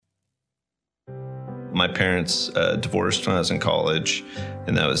My parents divorced when I was in college,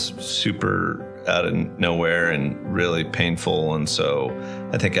 and that was super out of nowhere and really painful. And so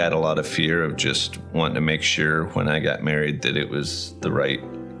I think I had a lot of fear of just wanting to make sure when I got married that it was the right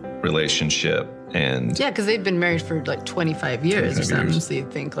relationship. And yeah, because they'd been married for like 25 years or something. years. So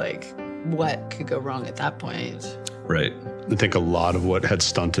you'd think like, what could go wrong at that point? Right. I think a lot of what had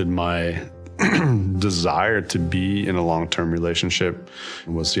stunted my desire to be in a long-term relationship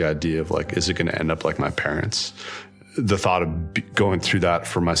was the idea of like, is it going to end up like my parents? The thought of going through that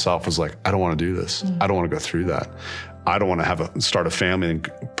for myself was like, I don't want to do this. I don't want to go through that. I don't want to start a family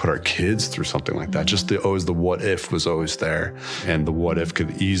and put our kids through something like that. Just the what if was always there. And the what if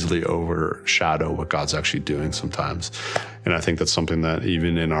could easily overshadow what God's actually doing sometimes. And I think that's something that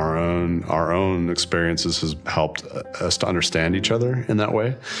even in our own experiences has helped us to understand each other in that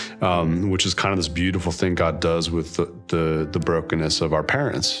way, which is kind of this beautiful thing God does with the brokenness of our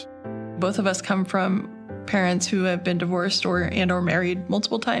parents. Both of us come from parents who have been divorced or married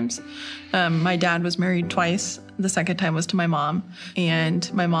multiple times. My dad was married twice. The second time was to my mom,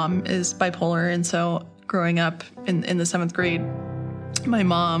 and my mom is bipolar. And so growing up in the 7th grade, my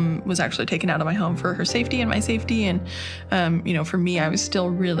mom was actually taken out of my home for her safety and my safety. And, for me, I was still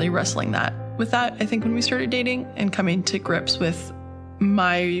really wrestling with that, I think, when we started dating and coming to grips with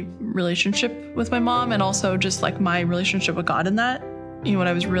my relationship with my mom and also just like my relationship with God in that. When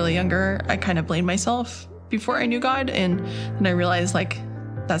I was really younger, I kind of blamed myself before I knew God. And then I realized like,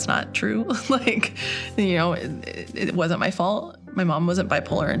 that's not true. It wasn't my fault. My mom wasn't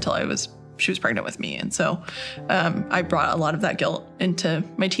bipolar until she was pregnant with me. And so I brought a lot of that guilt into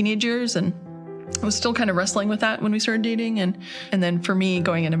my teenage years, and I was still kind of wrestling with that when we started dating. And then for me,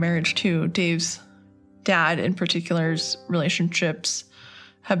 going into marriage too, Dave's dad in particular's relationships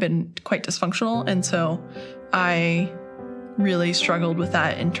have been quite dysfunctional. And so I really struggled with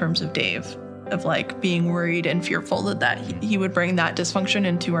that in terms of Dave, of like being worried and fearful that he would bring that dysfunction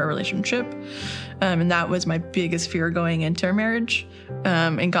into our relationship. And that was my biggest fear going into our marriage.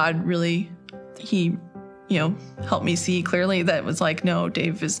 And God really, he helped me see clearly that it was like, no,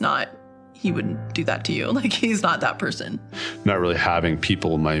 Dave is not, he wouldn't do that to you. Like, he's not that person. Not really having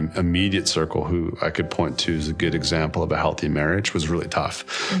people in my immediate circle who I could point to as a good example of a healthy marriage was really tough.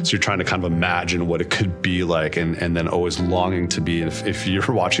 Mm-hmm. So you're trying to kind of imagine what it could be like, and then always longing to be. If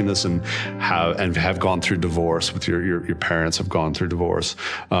you're watching this and have gone through divorce, with your parents have gone through divorce,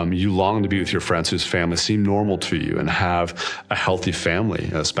 you long to be with your friends whose families seem normal to you and have a healthy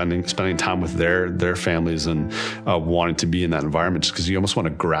family, spending time with their families and wanting to be in that environment, just because you almost want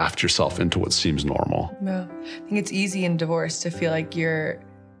to graft yourself into what seems normal. Yeah. I think it's easy in divorce to feel like you're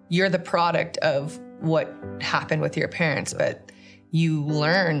the product of what happened with your parents, but you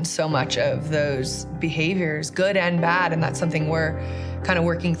learn so much of those behaviors, good and bad, and that's something we're kind of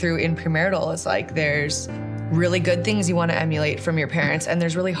working through in premarital. Is like there's really good things you want to emulate from your parents, and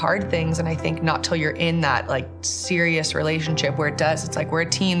there's really hard things, and I think not till you're in that like serious relationship where it's like we're a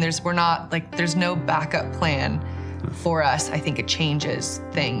team, there's no backup plan for us. I think it changes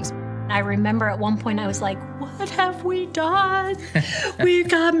things. I remember at one point I was like, what have we done? We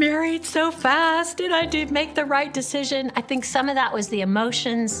got married so fast. Did I make the right decision? I think some of that was the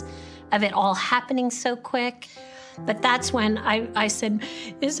emotions of it all happening so quick. But that's when I said,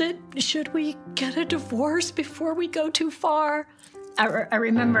 should we get a divorce before we go too far? I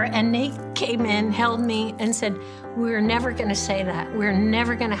remember, and Nate came in, held me, and said, we're never going to say that. We're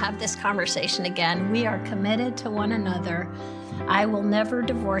never going to have this conversation again. We are committed to one another. I will never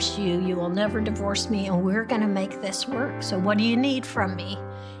divorce you. You will never divorce me, and we're going to make this work. So what do you need from me?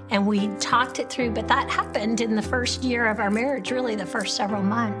 And we talked it through, but that happened in the first year of our marriage, really the first several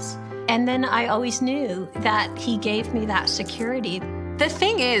months. And then I always knew that he gave me that security. The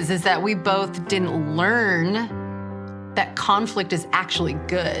thing is that we both didn't learn that conflict is actually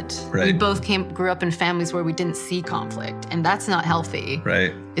good. Right. We both grew up in families where we didn't see conflict, and that's not healthy.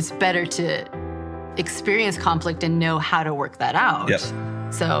 Right. It's better to experience conflict and know how to work that out. Yep.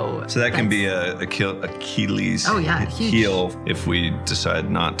 So that can be a Achilles heel if we decide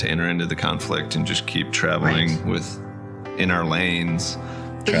not to enter into the conflict and just keep traveling in our lanes.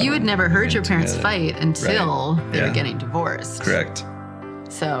 But you had never heard your parents together. Fight until they were getting divorced. Correct.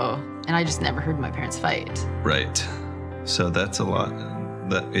 So, and I just never heard my parents fight. Right. So that's a lot.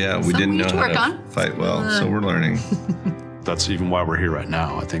 We Something didn't we know need to how work to on. fight well, so we're learning. That's even why we're here right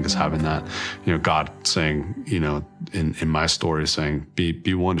now, I think, is having that, God saying, in my story saying,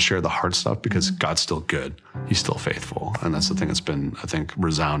 be willing to share the hard stuff because God's still good. He's still faithful. And that's the thing that's been, I think,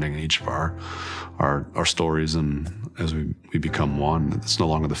 resounding in each of our stories. And as we become one, it's no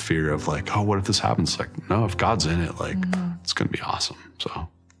longer the fear of like, oh, what if this happens? Like, no, if God's in it, like, it's going to be awesome. So.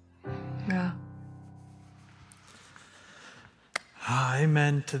 Yeah.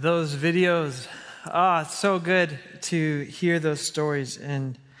 Amen to those videos. It's so good to hear those stories.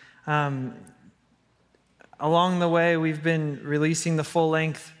 And along the way, we've been releasing the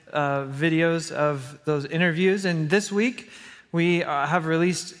full-length videos of those interviews. And this week, we have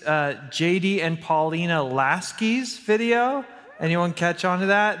released JD and Paulina Lasky's video. Anyone catch on to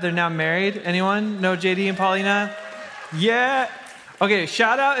that? They're now married. Anyone know JD and Paulina? Yeah. Okay,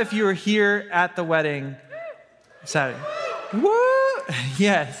 shout out if you were here at the wedding Saturday. What?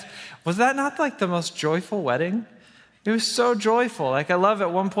 Yes. Was that not like the most joyful wedding? It was so joyful. Like, I love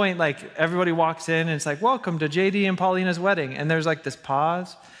at one point, like, everybody walks in and it's like, welcome to JD and Paulina's wedding. And there's like this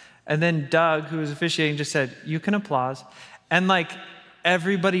pause. And then Doug, who was officiating, just said, you can applause. And like,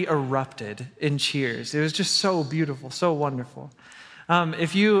 everybody erupted in cheers. It was just so beautiful, so wonderful.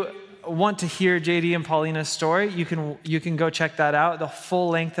 If you want to hear JD and Paulina's story, you can go check that out. The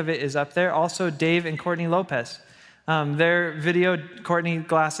full length of it is up there. Also, Dave and Courtney Lopez. Their video, Courtney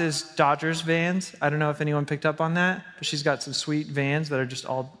Glass's Dodgers vans. I don't know if anyone picked up on that, but she's got some sweet vans that are just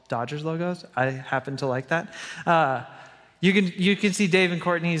all Dodgers logos. I happen to like that. You can see Dave and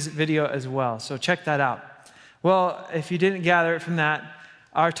Courtney's video as well, so check that out. Well, if you didn't gather it from that,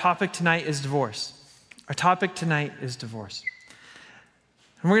 our topic tonight is divorce. Our topic tonight is divorce.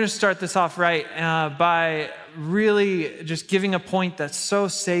 And we're going to start this off right by really just giving a point that's so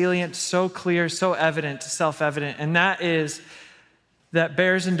salient, so clear, so evident, self-evident, and that is that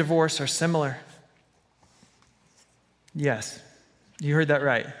bears and divorce are similar. Yes, you heard that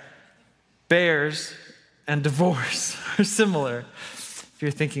right. Bears and divorce are similar. If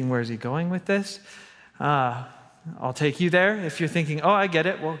you're thinking, where's he going with this? I'll take you there. If you're thinking, oh, I get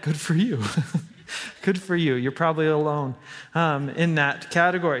it, well, good for you. Good for you. You're probably alone in that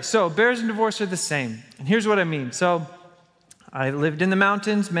category. So bears and divorce are the same. And here's what I mean. So I lived in the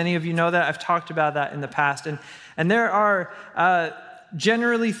mountains. Many of you know that. I've talked about that in the past. And there are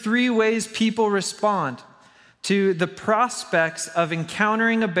generally three ways people respond to the prospects of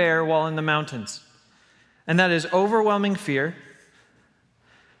encountering a bear while in the mountains. And that is overwhelming fear,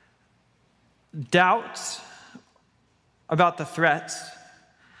 doubts about the threats,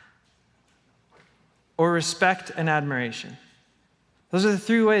 or respect and admiration. Those are the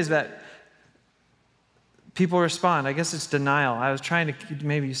three ways that people respond. I guess it's denial. I was trying to,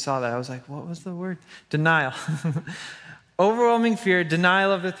 maybe you saw that. I was like, what was the word? Denial. Overwhelming fear,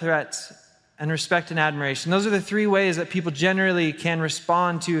 denial of the threats, and respect and admiration. Those are the three ways that people generally can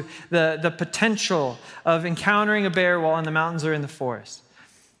respond to the potential of encountering a bear while in the mountains or in the forest.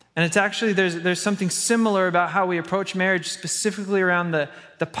 And it's actually, there's something similar about how we approach marriage, specifically around the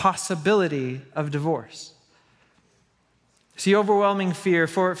possibility of divorce. See, overwhelming fear.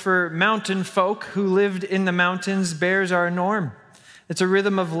 For mountain folk who lived in the mountains, bears are a norm. It's a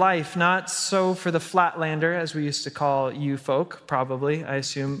rhythm of life, not so for the flatlander, as we used to call you folk, probably. I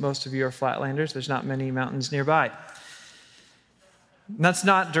assume most of you are flatlanders. There's not many mountains nearby. And that's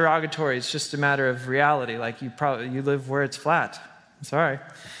not derogatory. It's just a matter of reality. Like you live where it's flat. Sorry.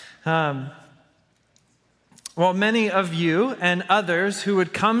 Well, many of you and others who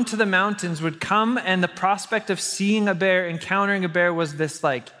would come to the mountains would come, and the prospect of seeing a bear, encountering a bear, was this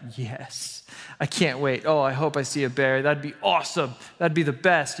like, yes, I can't wait. Oh, I hope I see a bear. That'd be awesome. That'd be the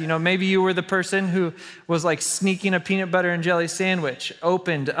best. You know, maybe you were the person who was like sneaking a peanut butter and jelly sandwich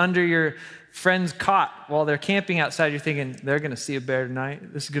opened under your friend's cot while they're camping outside. You're thinking, they're going to see a bear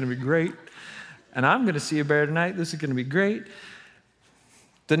tonight. This is going to be great. And I'm going to see a bear tonight. This is going to be great.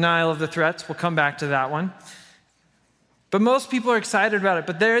 Denial of the threats. We'll come back to that one. But most people are excited about it.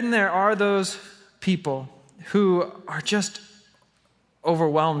 But then there are those people who are just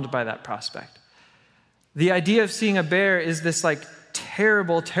overwhelmed by that prospect. The idea of seeing a bear is this like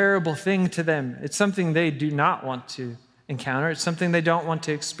terrible, terrible thing to them. It's something they do not want to encounter. It's something they don't want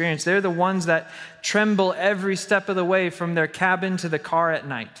to experience. They're the ones that tremble every step of the way from their cabin to the car at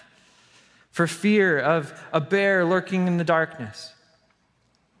night for fear of a bear lurking in the darkness.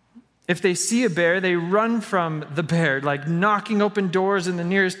 If they see a bear, they run from the bear, like knocking open doors in the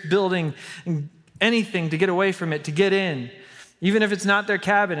nearest building, and anything to get away from it, to get in. Even if it's not their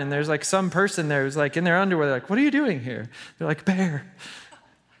cabin and there's like some person there who's like in their underwear, they're like, what are you doing here? They're like, bear.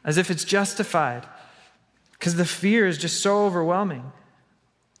 As if it's justified, because the fear is just so overwhelming.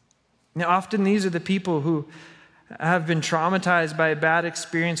 Now, often these are the people who have been traumatized by a bad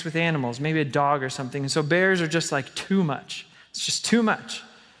experience with animals, maybe a dog or something. And so bears are just like too much. It's just too much.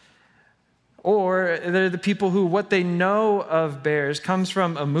 Or they're the people who what they know of bears comes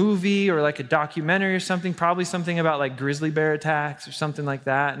from a movie or like a documentary or something, probably something about like grizzly bear attacks or something like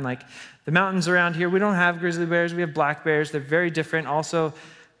that. And like the mountains around here, we don't have grizzly bears, we have black bears. They're very different. Also,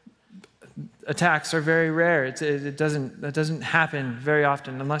 attacks are very rare. That doesn't happen very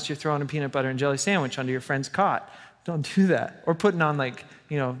often unless you're throwing a peanut butter and jelly sandwich onto your friend's cot. Don't do that. Or putting on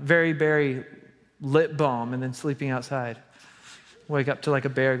very berry lip balm and then sleeping outside. Wake up to like a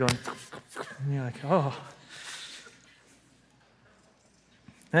bear going, and you're like, oh.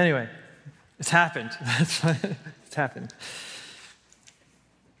 Anyway, it's happened. That's what it's happened.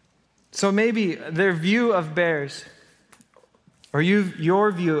 So maybe their view of bears, or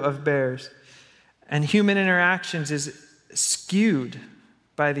your view of bears and human interactions is skewed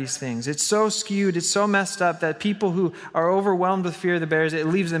by these things. It's so skewed, it's so messed up that people who are overwhelmed with fear of the bears, it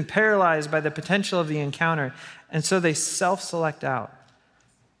leaves them paralyzed by the potential of the encounter. And so they self-select out.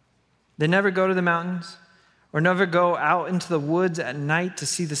 They never go to the mountains or never go out into the woods at night to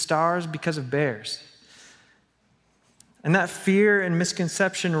see the stars because of bears. And that fear and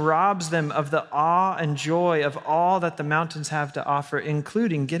misconception robs them of the awe and joy of all that the mountains have to offer,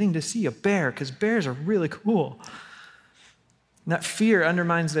 including getting to see a bear, because bears are really cool. And that fear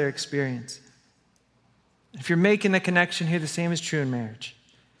undermines their experience. If you're making the connection here, the same is true in marriage.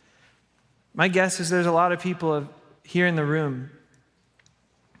 My guess is there's a lot of people here in the room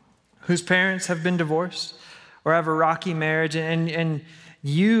whose parents have been divorced or have a rocky marriage, and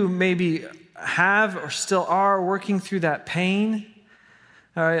you maybe have or still are working through that pain,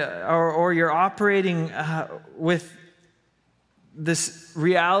 or you're operating with this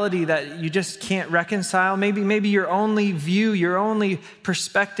reality that you just can't reconcile. Maybe your only view, your only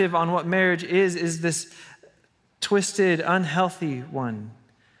perspective on what marriage is this twisted, unhealthy one.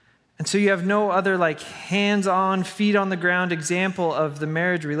 And so you have no other hands-on, feet on the ground example of the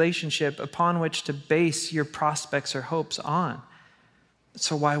marriage relationship upon which to base your prospects or hopes on.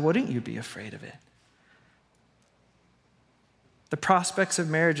 So why wouldn't you be afraid of it? The prospects of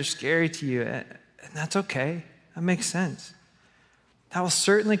marriage are scary to you, and that's okay. That makes sense. That will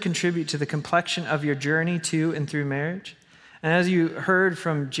certainly contribute to the complexion of your journey to and through marriage. And as you heard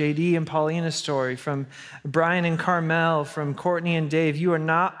from JD and Paulina's story, from Brian and Carmel, from Courtney and Dave, you are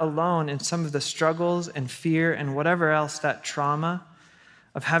not alone in some of the struggles and fear and whatever else, that trauma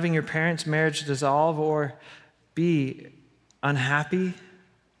of having your parents' marriage dissolve or be unhappy,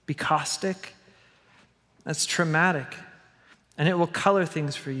 be caustic. That's traumatic. And it will color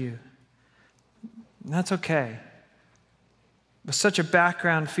things for you. And that's okay. With such a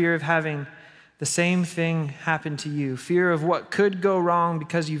background, fear of having the same thing happen to you, fear of what could go wrong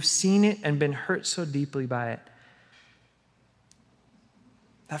because you've seen it and been hurt so deeply by it.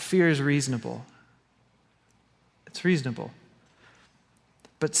 That fear is reasonable. It's reasonable.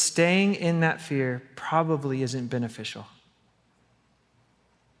 But staying in that fear probably isn't beneficial.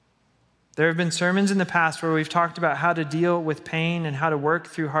 There have been sermons in the past where we've talked about how to deal with pain and how to work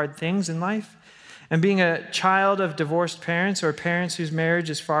through hard things in life. And being a child of divorced parents or parents whose marriage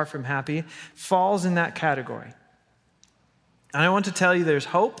is far from happy falls in that category. And I want to tell you there's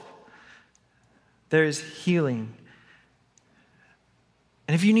hope, there's healing.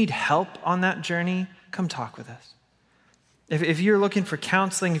 And if you need help on that journey, come talk with us. If you're looking for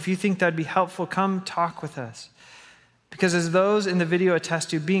counseling, if you think that'd be helpful, come talk with us. Because as those in the video attest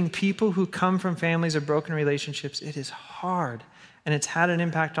to, being people who come from families of broken relationships, it is hard. And it's had an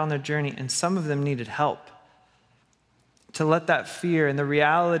impact on their journey, and some of them needed help to let that fear and the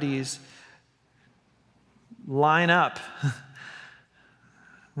realities line up.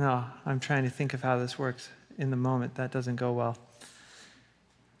 No, I'm trying to think of how this works in the moment. That doesn't go well.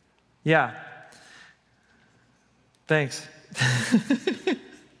 Yeah. Thanks.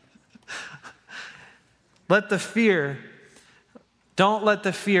 Don't let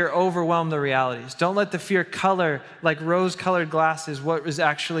the fear overwhelm the realities. Don't let the fear color like rose-colored glasses what is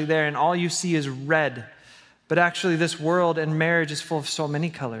actually there, and all you see is red. But actually, this world and marriage is full of so many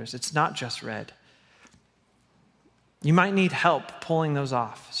colors. It's not just red. You might need help pulling those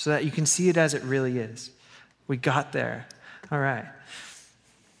off so that you can see it as it really is. We got there. All right.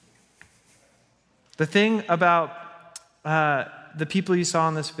 The thing about the people you saw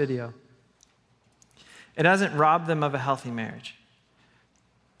in this video, it hasn't robbed them of a healthy marriage.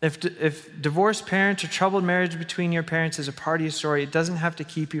 If divorced parents or troubled marriage between your parents is a part of your story, it doesn't have to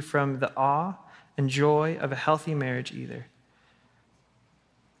keep you from the awe and joy of a healthy marriage either.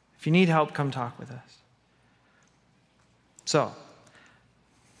 If you need help, come talk with us. So,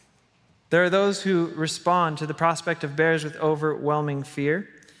 there are those who respond to the prospect of bears with overwhelming fear,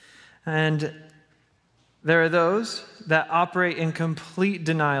 and there are those that operate in complete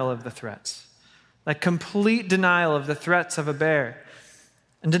denial of the threats, like complete denial of the threats of a bear.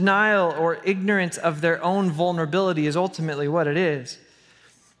 And denial or ignorance of their own vulnerability is ultimately what it is.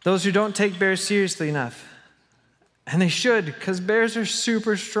 Those who don't take bears seriously enough. And they should, because bears are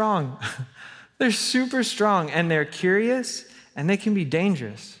super strong. They're super strong and they're curious and they can be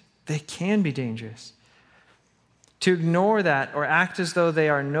dangerous. They can be dangerous. To ignore that or act as though they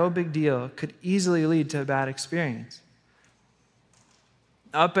are no big deal could easily lead to a bad experience.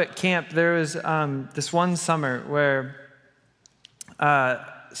 Up at camp, there was this one summer where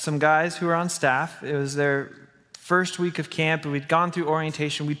some guys who were on staff, it was their first week of camp, and we'd gone through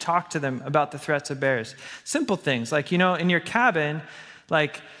orientation. We talked to them about the threats of bears. Simple things like, in your cabin,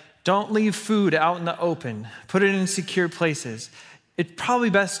 like, don't leave food out in the open. Put it in secure places. It's probably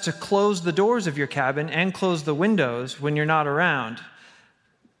best to close the doors of your cabin and close the windows when you're not around,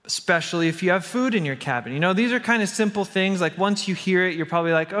 especially if you have food in your cabin. These are kind of simple things. Like once you hear it, you're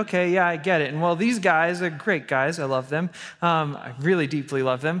probably like, okay, yeah, I get it. And well, these guys are great guys. I love them. I really deeply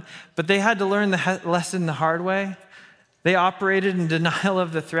love them. But they had to learn the lesson the hard way. They operated in denial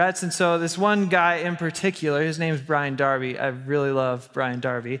of the threats. And so this one guy in particular, his name is Brian Darby. I really love Brian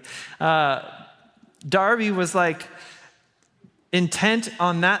Darby. Darby was like intent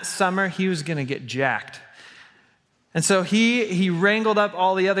on that summer, he was going to get jacked. And so he wrangled up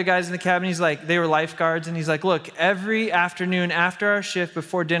all the other guys in the cabin. He's like, they were lifeguards. And he's like, look, every afternoon after our shift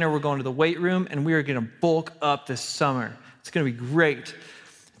before dinner, we're going to the weight room and we are going to bulk up this summer. It's going to be great.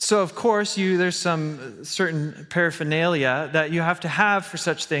 So of course, there's some certain paraphernalia that you have to have for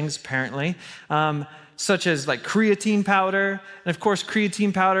such things, apparently, such as like creatine powder. And of course,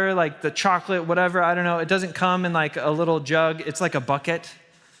 creatine powder, like the chocolate, whatever, I don't know, it doesn't come in like a little jug. It's like a bucket.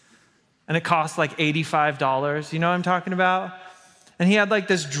 And it costs like $85. You know what I'm talking about? And he had like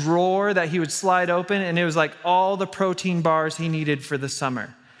this drawer that he would slide open, and it was like all the protein bars he needed for the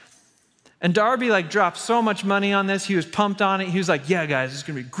summer. And Darby like dropped so much money on this. He was pumped on it. He was like, yeah, guys, it's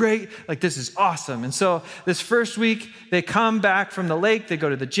going to be great. Like, this is awesome. And so this first week, they come back from the lake. They go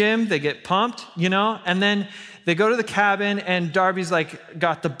to the gym. They get pumped, and then they go to the cabin, and Darby's like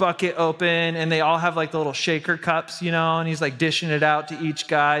got the bucket open, and they all have like the little shaker cups, and he's like dishing it out to each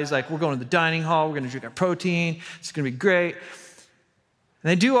guy. He's like, we're going to the dining hall. We're going to drink our protein. It's going to be great.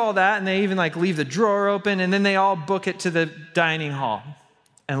 And they do all that, and they even like leave the drawer open, and then they all book it to the dining hall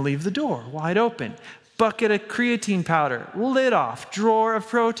and leave the door wide open. Bucket of creatine powder, lid off, drawer of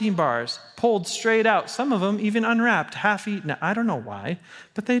protein bars, pulled straight out. Some of them even unwrapped, half eaten. I don't know why,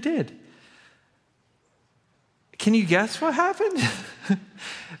 but they did. Can you guess what happened?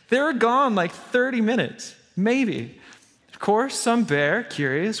 They were gone like 30 minutes, maybe. Of course, some bear,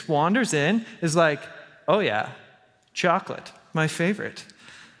 curious, wanders in, is like, oh yeah, chocolate, my favorite,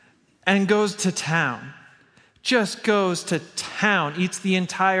 and goes to town. Just goes to town, eats the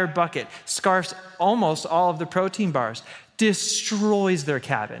entire bucket, scarfs almost all of the protein bars, destroys their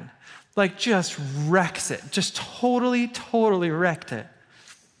cabin, like just wrecks it, just totally wrecked it.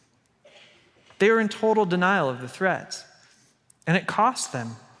 They were in total denial of the threats, and it cost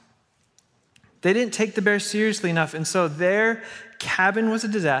them. They didn't take the bear seriously enough, and so their cabin was a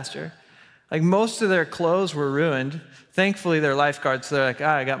disaster. Like most of their clothes were ruined. Thankfully, they're lifeguards, so they're like,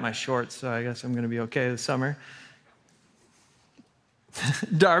 I got my shorts, so I guess I'm going to be okay this summer.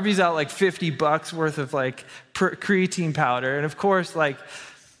 Darby's out like $50 worth of like creatine powder. And of course, like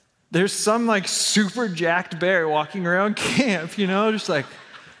there's some like super jacked bear walking around camp, just like,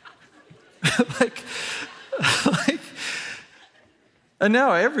 and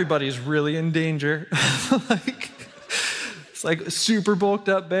now everybody's really in danger. It's like a super bulked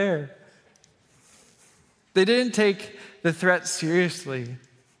up bear. They didn't take the threat seriously.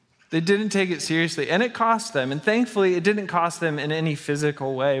 They didn't take it seriously, and it cost them. And thankfully, it didn't cost them in any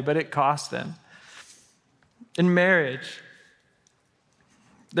physical way, but it cost them. In marriage,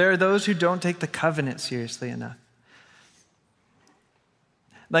 there are those who don't take the covenant seriously enough.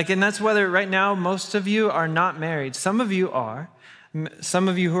 And that's whether right now most of you are not married. Some of you are. Some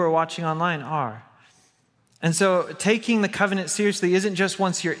of you who are watching online are. And so taking the covenant seriously isn't just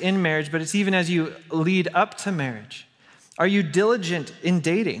once you're in marriage, but it's even as you lead up to marriage. Are you diligent in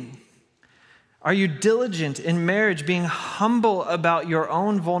dating? Are you diligent in marriage, being humble about your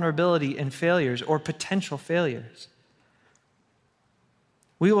own vulnerability and failures or potential failures?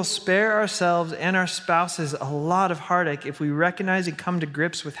 We will spare ourselves and our spouses a lot of heartache if we recognize and come to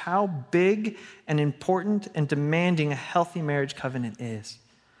grips with how big and important and demanding a healthy marriage covenant is.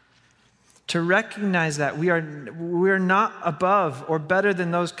 To recognize that we are not above or better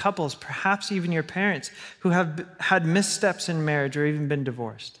than those couples, perhaps even your parents, who have had missteps in marriage or even been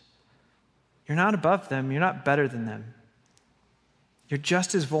divorced. You're not above them. You're not better than them. You're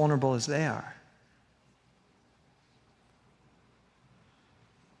just as vulnerable as they are.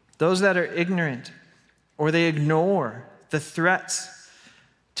 Those that are ignorant or they ignore the threats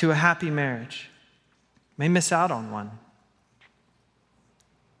to a happy marriage may miss out on one.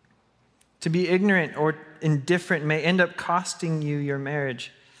 To be ignorant or indifferent may end up costing you your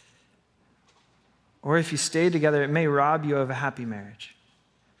marriage. Or if you stay together, it may rob you of a happy marriage.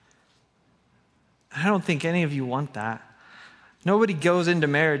 I don't think any of you want that. Nobody goes into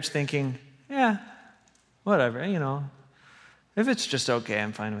marriage thinking, yeah, whatever, if it's just okay,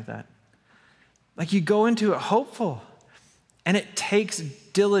 I'm fine with that. Like, you go into it hopeful, and it takes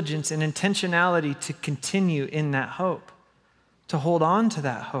diligence and intentionality to continue in that hope, to hold on to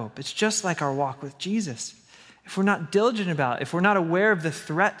that hope. It's just like our walk with Jesus. If we're not diligent about it, if we're not aware of the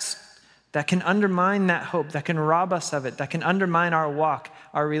threats that can undermine that hope, that can rob us of it, that can undermine our walk,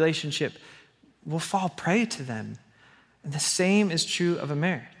 our relationship, we'll fall prey to them. And the same is true of a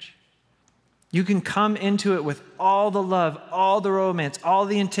marriage. You can come into it with all the love, all the romance, all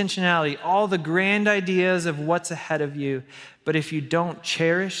the intentionality, all the grand ideas of what's ahead of you. But if you don't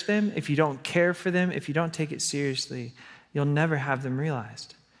cherish them, if you don't care for them, if you don't take it seriously, you'll never have them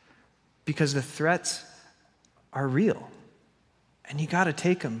realized. Because the threats are real. And you got to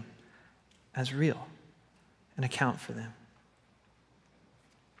take them as real and account for them.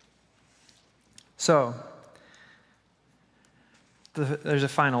 So, there's a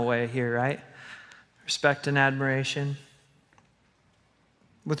final way here, right? Respect and admiration.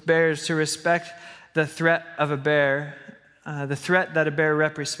 With bears, to respect the threat of a bear, the threat that a bear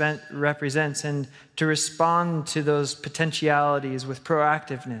represents, and to respond to those potentialities with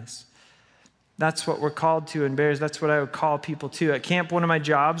proactiveness. That's what we're called to in bears. That's what I would call people to. At camp, one of my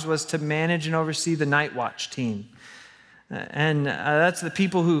jobs was to manage and oversee the night watch team. And that's the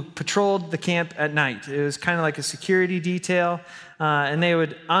people who patrolled the camp at night. It was kind of like a security detail, and they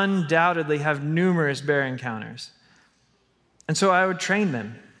would undoubtedly have numerous bear encounters. And so I would train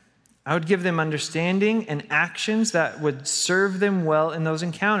them. I would give them understanding and actions that would serve them well in those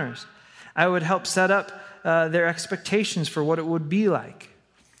encounters. I would help set up their expectations for what it would be like.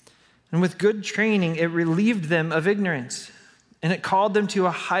 And with good training, it relieved them of ignorance, and it called them to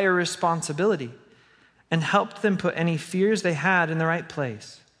a higher responsibility, and helped them put any fears they had in the right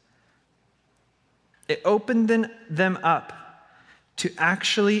place. It opened them up to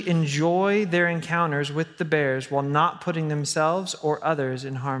actually enjoy their encounters with the bears while not putting themselves or others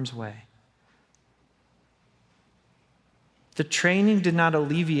in harm's way. The training did not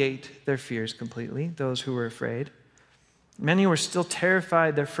alleviate their fears completely, those who were afraid. Many were still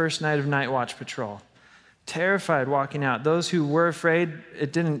terrified their first night of night watch patrol, terrified walking out. Those who were afraid,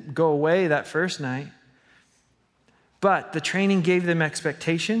 it didn't go away that first night. But the training gave them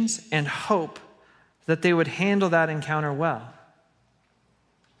expectations and hope that they would handle that encounter well.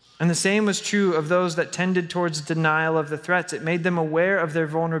 And the same was true of those that tended towards denial of the threats. It made them aware of their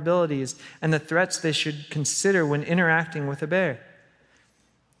vulnerabilities and the threats they should consider when interacting with a bear.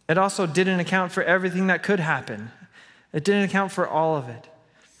 It also didn't account for everything that could happen. It didn't account for all of it.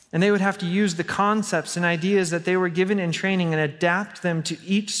 And they would have to use the concepts and ideas that they were given in training and adapt them to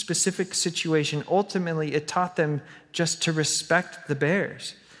each specific situation. Ultimately, it taught them just to respect the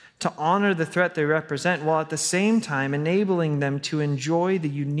bears, to honor the threat they represent, while at the same time enabling them to enjoy the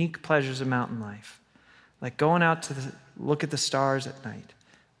unique pleasures of mountain life, like going out to look at the stars at night,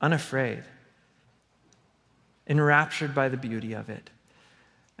 unafraid, enraptured by the beauty of it.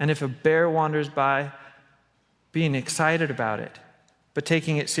 And if a bear wanders by, being excited about it, but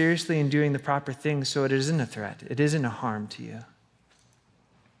taking it seriously and doing the proper things so it isn't a threat, it isn't a harm to you.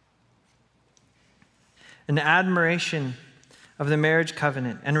 An admiration of the marriage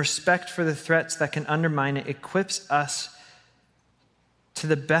covenant and respect for the threats that can undermine it equips us to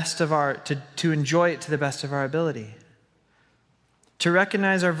the best of to enjoy it to the best of our ability. To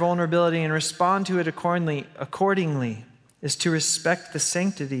recognize our vulnerability and respond to it accordingly is to respect the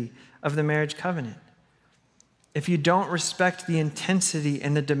sanctity of the marriage covenant. If you don't respect the intensity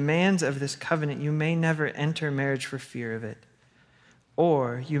and the demands of this covenant, you may never enter marriage for fear of it.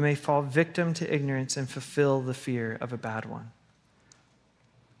 Or you may fall victim to ignorance and fulfill the fear of a bad one.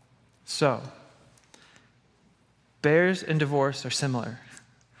 So, bears and divorce are similar.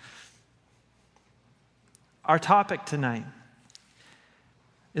 Our topic tonight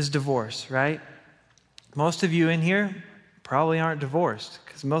is divorce, right? Most of you in here probably aren't divorced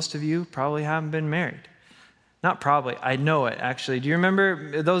because most of you probably haven't been married. Not probably, I know it actually. Do you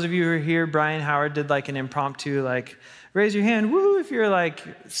remember, those of you who are here, Brian Howard did like an impromptu, like, raise your hand, woo, if you're like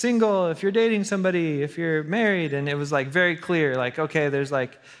single, if you're dating somebody, if you're married. And it was like very clear, like, okay, there's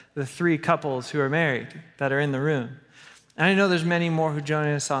like the 3 couples who are married that are in the room. And I know there's many more who join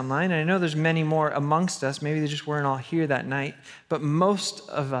us online. And I know there's many more amongst us. Maybe they just weren't all here that night. But most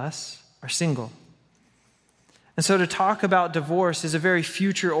of us are single. And so to talk about divorce is a very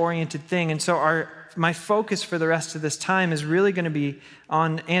future-oriented thing. And so our my focus for the rest of this time is really going to be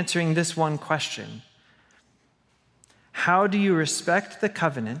on answering this one question. How do you respect the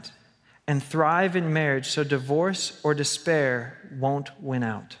covenant and thrive in marriage so divorce or despair won't win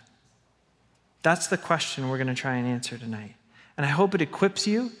out? That's the question we're going to try and answer tonight. And I hope it equips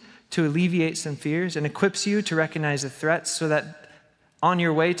you to alleviate some fears and equips you to recognize the threats so that on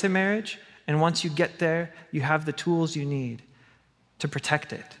your way to marriage, and once you get there, you have the tools you need to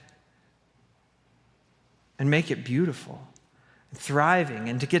protect it and make it beautiful, and thriving,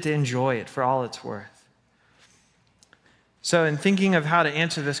 and to get to enjoy it for all it's worth. So in thinking of how to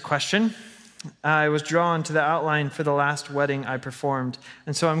answer this question, I was drawn to the outline for the last wedding I performed.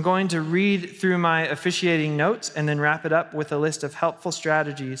 And so I'm going to read through my officiating notes and then wrap it up with a list of helpful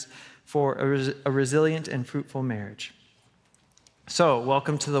strategies for a resilient and fruitful marriage. So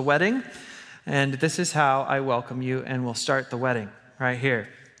welcome to the wedding. And this is how I welcome you, and we'll start the wedding right here.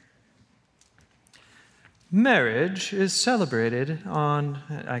 Marriage is celebrated on,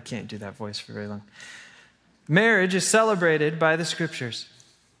 I can't do that voice for very long. Marriage is celebrated by the scriptures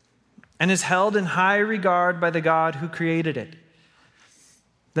and is held in high regard by the God who created it.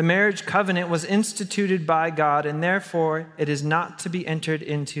 The marriage covenant was instituted by God, and therefore it is not to be entered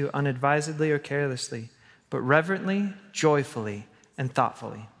into unadvisedly or carelessly, but reverently, joyfully, and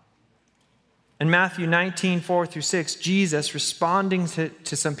thoughtfully. In Matthew 19:4-6, Jesus, responding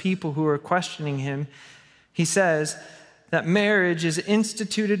to some people who were questioning him, he says that marriage is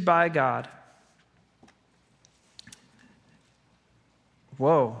instituted by God.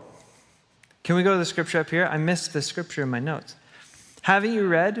 Whoa. Can we go to the scripture up here? I missed the scripture in my notes. Haven't you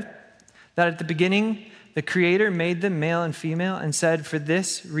read that at the beginning, the Creator made them male and female and said, for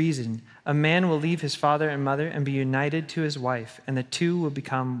this reason, a man will leave his father and mother and be united to his wife, and the two will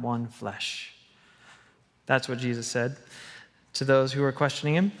become one flesh. That's what Jesus said to those who were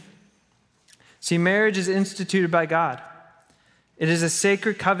questioning him. See, marriage is instituted by God. It is a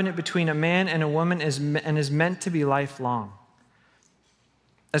sacred covenant between a man and a woman and is meant to be lifelong.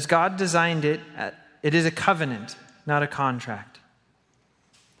 As God designed it, it is a covenant, not a contract.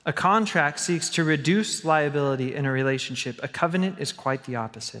 A contract seeks to reduce liability in a relationship. A covenant is quite the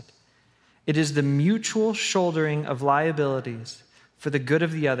opposite. It is the mutual shouldering of liabilities for the good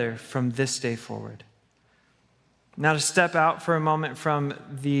of the other from this day forward. Now, to step out for a moment from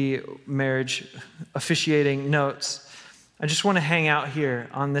the marriage officiating notes, I just want to hang out here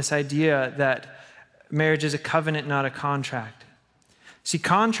on this idea that marriage is a covenant, not a contract. See,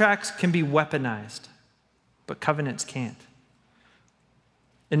 contracts can be weaponized, but covenants can't.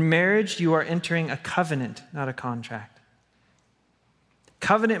 In marriage, you are entering a covenant, not a contract.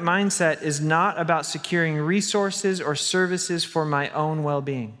 Covenant mindset is not about securing resources or services for my own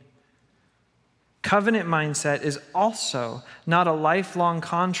well-being. Covenant mindset is also not a lifelong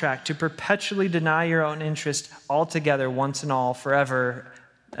contract to perpetually deny your own interest altogether, once and all, forever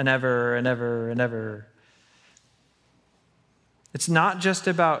and ever and ever and ever. It's not just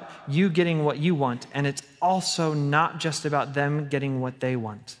about you getting what you want, and it's also not just about them getting what they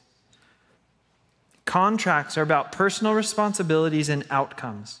want. Contracts are about personal responsibilities and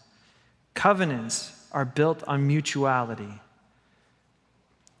outcomes. Covenants are built on mutuality.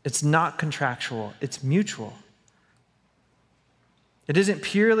 It's not contractual, it's mutual. It isn't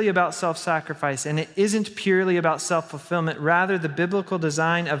purely about self-sacrifice, and it isn't purely about self-fulfillment. Rather, the biblical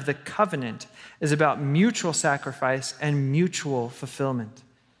design of the covenant is about mutual sacrifice and mutual fulfillment.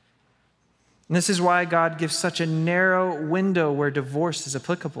 And this is why God gives such a narrow window where divorce is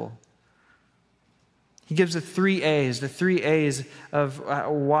applicable. He gives the three A's of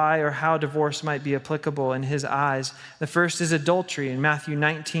why or how divorce might be applicable in his eyes. The first is adultery in Matthew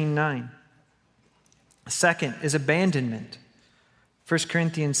 19:9. The second is abandonment, 1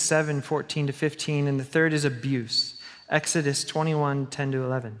 Corinthians 7:14-15. And the third is abuse, Exodus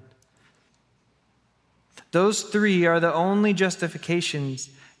 21:10-11. Those three are the only justifications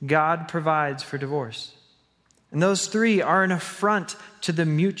God provides for divorce. And those three are an affront to the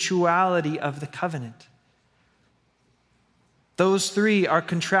mutuality of the covenant. Those three are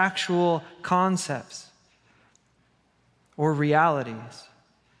contractual concepts or realities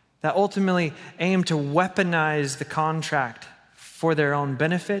that ultimately aim to weaponize the contract for their own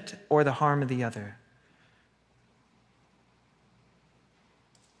benefit or the harm of the other.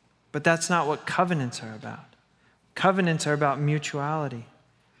 But that's not what covenants are about. Covenants are about mutuality.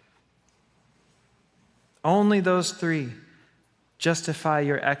 Only those three justify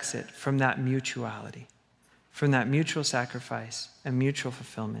your exit from that mutuality, from that mutual sacrifice and mutual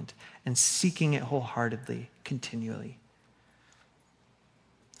fulfillment, and seeking it wholeheartedly, continually.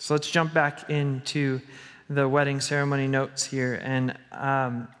 So let's jump back into the wedding ceremony notes here. And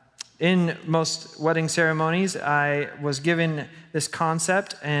In most wedding ceremonies, I was given this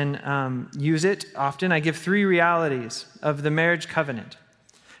concept and use it often. I give 3 realities of the marriage covenant.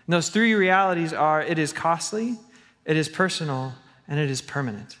 And those 3 realities are: it is costly, it is personal, and it is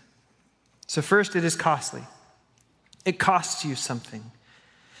permanent. So first, it is costly. It costs you something.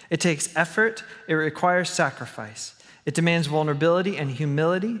 It takes effort. It requires sacrifice. It demands vulnerability and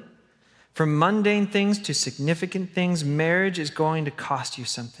humility. From mundane things to significant things, marriage is going to cost you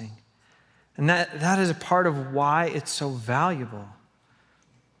something. And that is a part of why it's so valuable,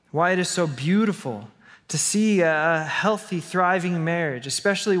 why it is so beautiful to see a healthy, thriving marriage,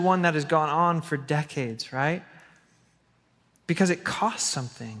 especially one that has gone on for decades, right? Because it costs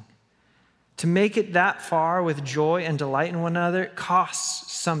something. To make it that far with joy and delight in one another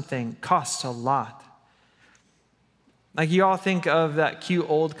costs something, costs a lot. Like, you all think of that cute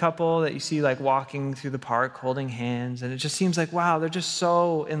old couple that you see like walking through the park holding hands, and it just seems like, wow, they're just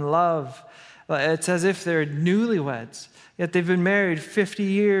so in love. It's as if they're newlyweds, yet they've been married 50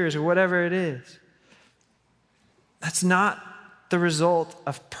 years or whatever it is. That's not the result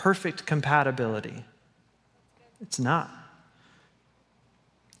of perfect compatibility. It's not.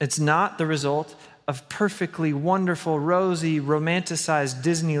 It's not the result of perfectly wonderful, rosy, romanticized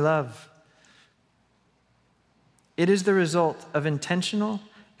Disney love. It is the result of intentional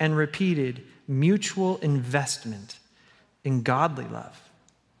and repeated mutual investment in godly love.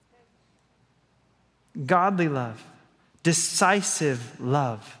 Godly love, decisive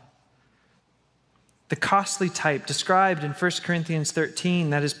love. The costly type described in 1 Corinthians 13,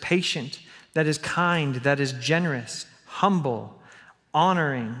 that is patient, that is kind, that is generous, humble,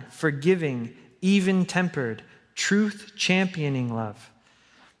 honoring, forgiving, even-tempered, truth-championing love.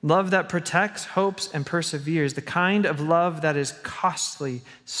 Love that protects, hopes, and perseveres. The kind of love that is costly,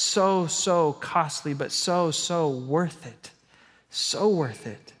 so costly, but so worth it. So worth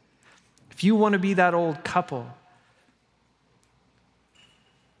it. If you want to be that old couple,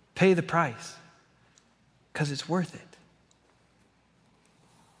 pay the price, because it's worth it.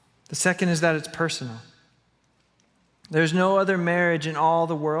 The second is that it's personal. There's no other marriage in all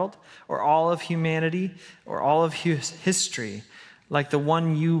the world, or all of humanity, or all of history like the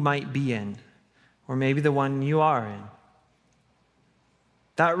one you might be in, or maybe the one you are in.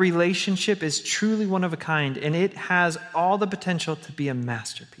 That relationship is truly one of a kind, and it has all the potential to be a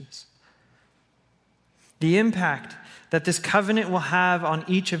masterpiece. The impact that this covenant will have on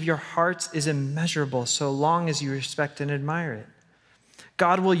each of your hearts is immeasurable so long as you respect and admire it.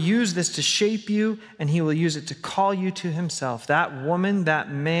 God will use this to shape you, and he will use it to call you to himself. That woman,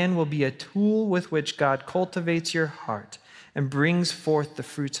 that man will be a tool with which God cultivates your heart and brings forth the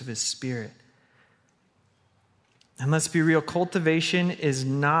fruits of his Spirit. And let's be real, cultivation is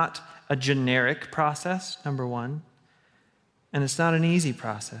not a generic process, number one, and it's not an easy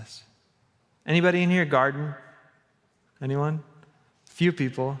process. Anybody in here garden? Anyone? A few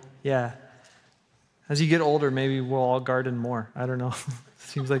people, yeah. As you get older, maybe we'll all garden more. I don't know.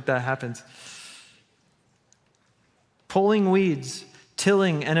 Seems like that happens. Pulling weeds,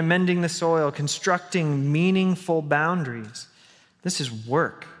 tilling and amending the soil, constructing meaningful boundaries. This is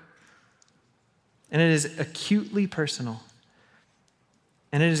work. And it is acutely personal.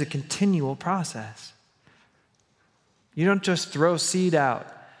 And it is a continual process. You don't just throw seed out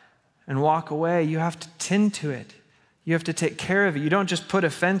and walk away. You have to tend to it. You have to take care of it. You don't just put a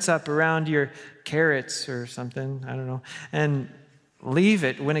fence up around your carrots or something, I don't know, and leave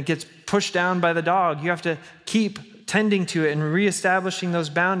it when it gets pushed down by the dog. You have to keep tending to it and reestablishing those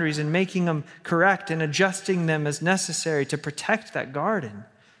boundaries and making them correct and adjusting them as necessary to protect that garden.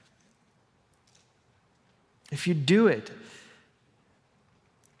 If you do it,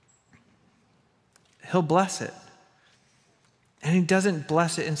 he'll bless it. And he doesn't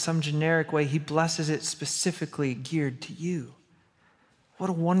bless it in some generic way. He blesses it specifically geared to you.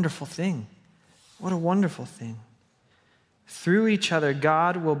 What a wonderful thing. What a wonderful thing. Through each other,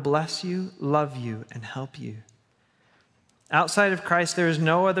 God will bless you, love you, and help you. Outside of Christ, there is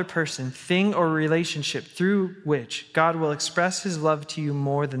no other person, thing, or relationship through which God will express his love to you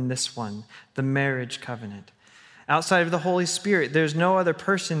more than this one, the marriage covenant. Outside of the Holy Spirit, there's no other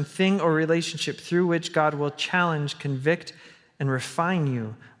person, thing, or relationship through which God will challenge, convict, and refine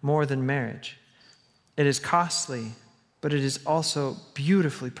you more than marriage. It is costly, but it is also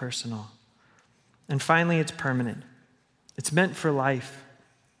beautifully personal. And finally, it's permanent. It's meant for life.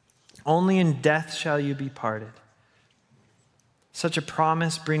 Only in death shall you be parted. Such a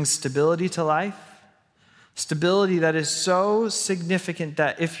promise brings stability to life, stability that is so significant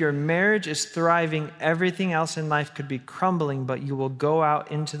that if your marriage is thriving, everything else in life could be crumbling, but you will go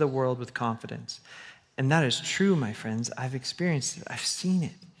out into the world with confidence. And that is true, my friends. I've experienced it. I've seen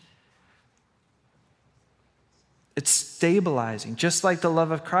it. It's stabilizing, just like the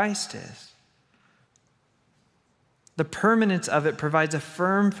love of Christ is. The permanence of it provides a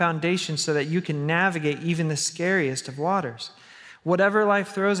firm foundation so that you can navigate even the scariest of waters. Whatever life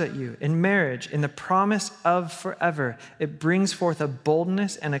throws at you, in marriage, in the promise of forever, it brings forth a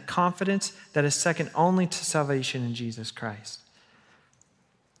boldness and a confidence that is second only to salvation in Jesus Christ.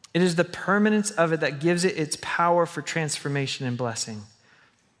 It is the permanence of it that gives it its power for transformation and blessing.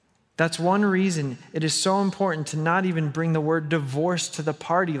 That's one reason it is so important to not even bring the word divorce to the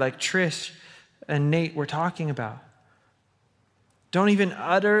party like Trish and Nate were talking about. Don't even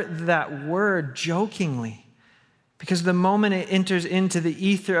utter that word jokingly, because the moment it enters into the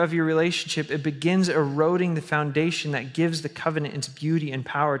ether of your relationship, it begins eroding the foundation that gives the covenant its beauty and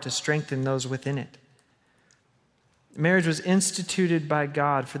power to strengthen those within it. Marriage was instituted by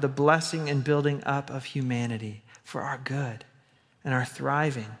God for the blessing and building up of humanity, for our good and our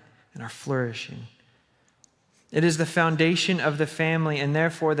thriving and our flourishing. It is the foundation of the family and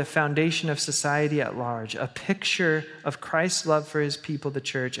therefore the foundation of society at large, a picture of Christ's love for his people, the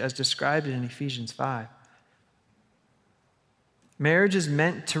church, as described in Ephesians 5. Marriage is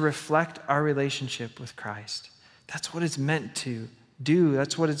meant to reflect our relationship with Christ. That's what it's meant to do.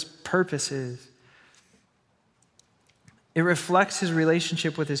 That's what its purpose is. It reflects his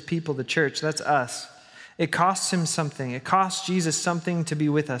relationship with his people, the church. That's us. It costs him something. It costs Jesus something to be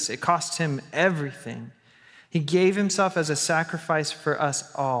with us. It costs him everything. He gave himself as a sacrifice for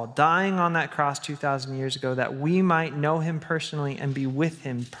us all, dying on that cross 2,000 years ago that we might know him personally and be with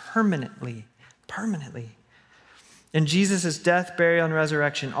him permanently. In Jesus' death, burial, and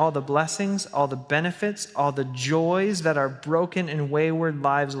resurrection, all the blessings, all the benefits, all the joys that our broken and wayward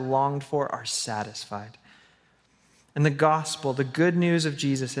lives longed for are satisfied. And the gospel, the good news of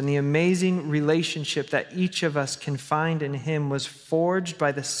Jesus, and the amazing relationship that each of us can find in him was forged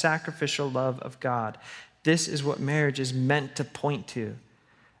by the sacrificial love of God. This is what marriage is meant to point to.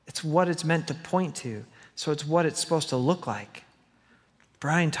 It's what it's meant to point to. So it's what it's supposed to look like.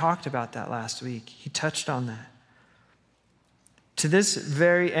 Brian talked about that last week. He touched on that. To this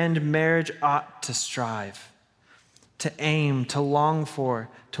very end, marriage ought to strive, to aim, to long for,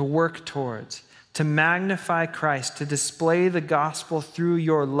 to work towards, to magnify Christ, to display the gospel through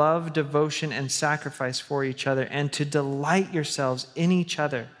your love, devotion, and sacrifice for each other, and to delight yourselves in each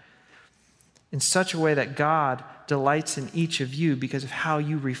other in such a way that God delights in each of you because of how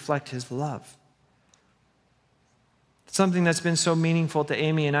you reflect his love. Something that's been so meaningful to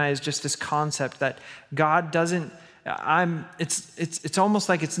Amy and I is just this concept that God doesn't, it's almost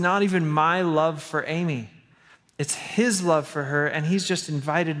like it's not even my love for Amy. It's his love for her, and he's just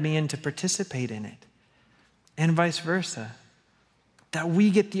invited me in to participate in it. And vice versa. That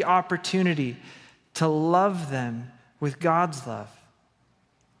we get the opportunity to love them with God's love.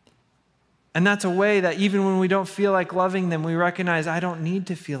 And that's a way that even when we don't feel like loving them, we recognize I don't need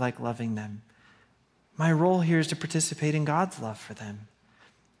to feel like loving them. My role here is to participate in God's love for them.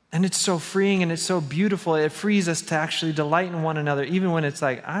 And it's so freeing and it's so beautiful. It frees us to actually delight in one another, even when it's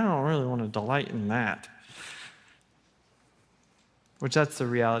like, I don't really want to delight in that. Which that's the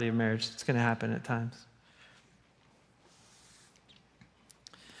reality of marriage. It's going to happen at times.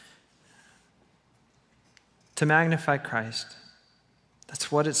 To magnify Christ.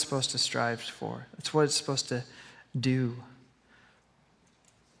 That's what it's supposed to strive for. That's what it's supposed to do.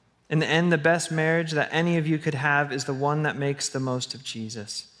 In the end, the best marriage that any of you could have is the one that makes the most of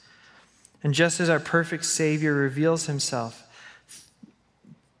Jesus. And just as our perfect Savior reveals himself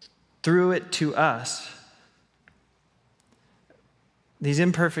through it to us, these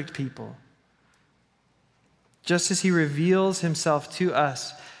imperfect people, just as he reveals himself to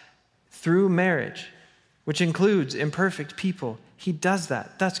us through marriage, which includes imperfect people, he does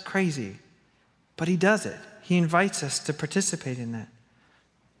that. That's crazy. But he does it. He invites us to participate in that.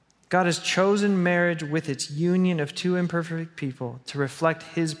 God has chosen marriage with its union of two imperfect people to reflect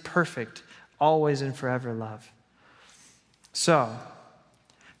his perfect, always and forever love. So,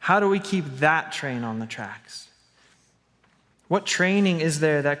 how do we keep that train on the tracks? What training is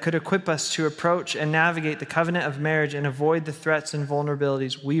there that could equip us to approach and navigate the covenant of marriage and avoid the threats and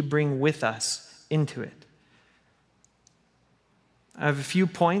vulnerabilities we bring with us into it? I have a few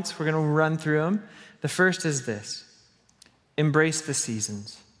points. We're going to run through them. The first is this: embrace the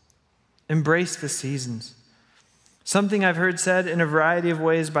seasons. Embrace the seasons. Something I've heard said in a variety of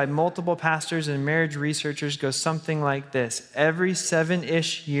ways by multiple pastors and marriage researchers goes something like this. Every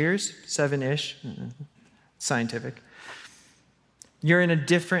 7-ish years, 7-ish, scientific, you're in a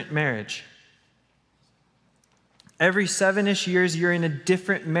different marriage. Every 7-ish years, you're in a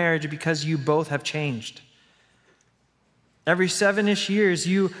different marriage because you both have changed. Every 7-ish years,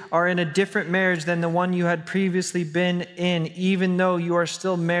 you are in a different marriage than the one you had previously been in, even though you are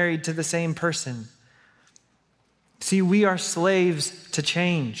still married to the same person. See, we are slaves to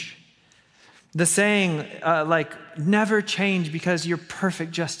change. The saying, never change because you're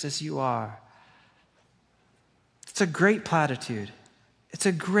perfect just as you are. It's a great platitude. It's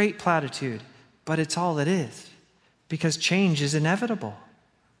a great platitude, but it's all it is, because change is inevitable.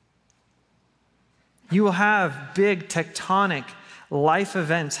 You will have big tectonic life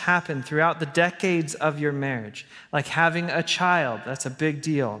events happen throughout the decades of your marriage, like having a child. That's a big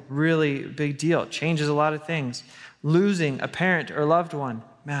deal, really big deal. It changes a lot of things. Losing a parent or loved one,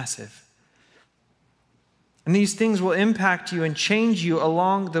 massive. And these things will impact you and change you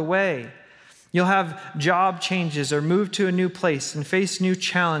along the way. You'll have job changes or move to a new place and face new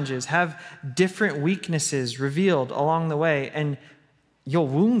challenges, have different weaknesses revealed along the way, and you'll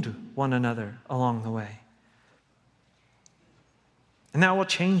wound one another along the way. And that will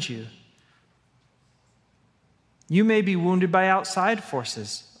change you. You may be wounded by outside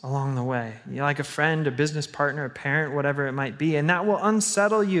forces along the way, like a friend, a business partner, a parent, whatever it might be, and that will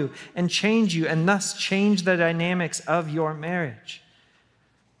unsettle you and change you and thus change the dynamics of your marriage.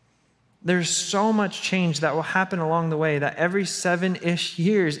 There's so much change that will happen along the way that every 7-ish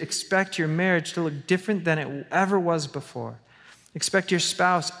years, expect your marriage to look different than it ever was before. Expect your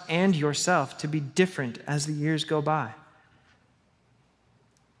spouse and yourself to be different as the years go by.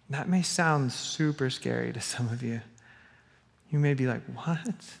 That may sound super scary to some of you. You may be like,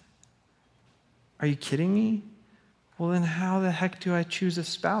 what? Are you kidding me? Well, then how the heck do I choose a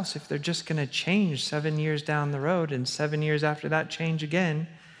spouse if they're just going to change 7 years down the road and 7 years after that change again?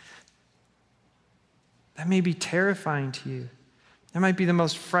 That may be terrifying to you. That might be the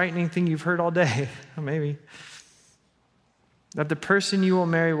most frightening thing you've heard all day, maybe. That the person you will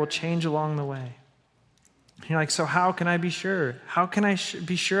marry will change along the way. You're like, so how can I be sure? How can I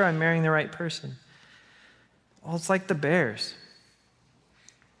be sure I'm marrying the right person? Well, it's like the bears.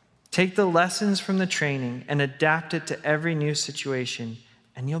 Take the lessons from the training and adapt it to every new situation,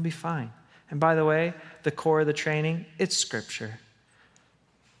 and you'll be fine. And by the way, the core of the training, it's Scripture.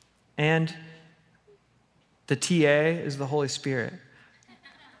 And the TA is the Holy Spirit.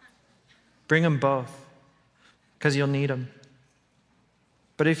 Bring them both, because you'll need them.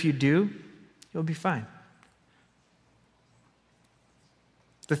 But if you do, you'll be fine.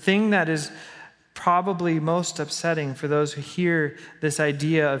 The thing that is probably most upsetting for those who hear this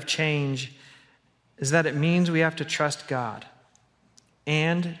idea of change is that it means we have to trust God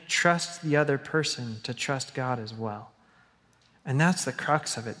and trust the other person to trust God as well. And that's the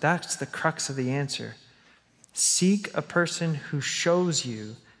crux of it. That's the crux of the answer. Seek a person who shows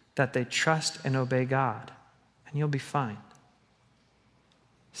you that they trust and obey God, and you'll be fine.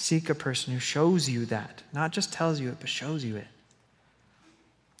 Seek a person who shows you that, not just tells you it, but shows you it.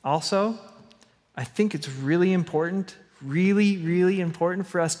 Also, I think it's really important, really important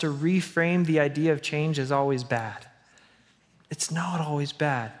for us to reframe the idea of change as always bad. It's not always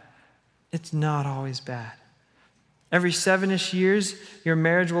bad. It's not always bad. Every 7-ish years, your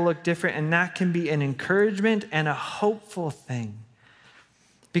marriage will look different, and that can be an encouragement and a hopeful thing.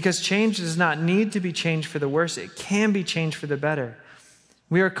 Because change does not need to be changed for the worse. It can be changed for the better.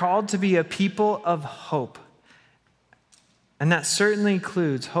 We are called to be a people of hope. And that certainly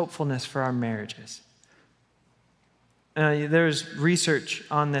includes hopefulness for our marriages. There's research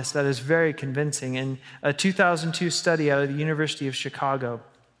on this that is very convincing. In a 2002 study out of the University of Chicago,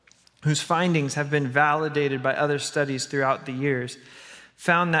 whose findings have been validated by other studies throughout the years,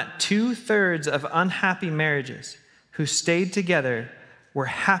 found that 2/3 of unhappy marriages who stayed together were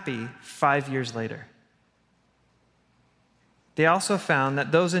happy 5 years later. They also found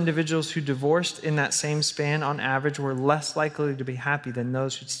that those individuals who divorced in that same span, on average, were less likely to be happy than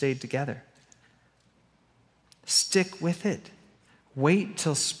those who stayed together. Stick with it. Wait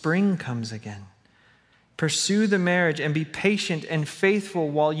till spring comes again. Pursue the marriage and be patient and faithful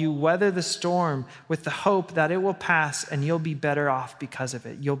while you weather the storm with the hope that it will pass and you'll be better off because of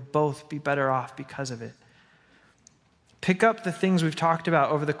it. You'll both be better off because of it. Pick up the things we've talked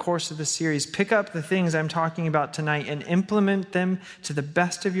about over the course of the series. Pick up the things I'm talking about tonight and implement them to the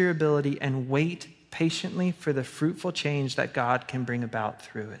best of your ability and wait patiently for the fruitful change that God can bring about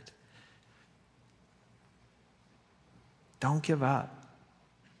through it. Don't give up.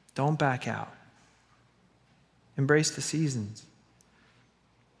 Don't back out. Embrace the seasons.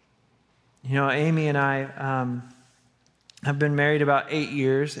 You know, Amy and I have been married about 8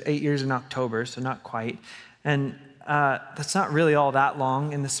 years in October, so not quite. And that's not really all that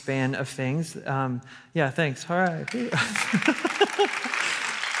long in the span of things. Yeah, thanks. All right.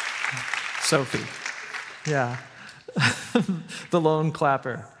 Sophie. Yeah. The lone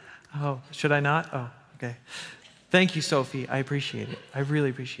clapper. Oh, should I not? Oh, okay. Thank you, Sophie. I appreciate it. I really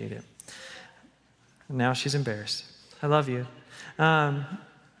appreciate it. And now she's embarrassed. I love you. Been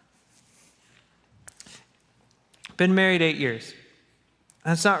married 8 years.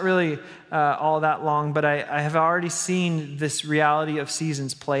 That's not really all that long, but I have already seen this reality of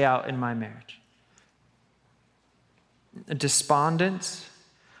seasons play out in my marriage. Despondence,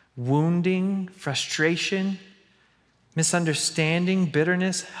 wounding, frustration, misunderstanding,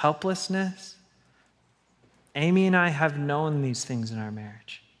 bitterness, helplessness. Amy and I have known these things in our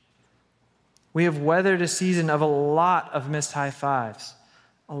marriage. We have weathered a season of a lot of missed high fives.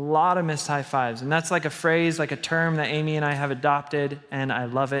 A lot of missed high fives. And that's like a phrase, like a term that Amy and I have adopted, and I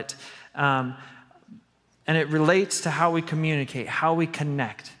love it. And it relates to how we communicate, how we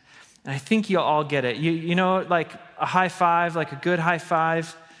connect. And I think you'll all get it. You know, like a high five, like a good high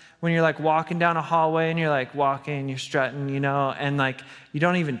five, when you're like walking down a hallway and you're like walking, you're strutting, you know, and like you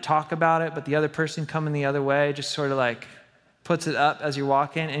don't even talk about it, but the other person coming the other way just sort of like puts it up as you're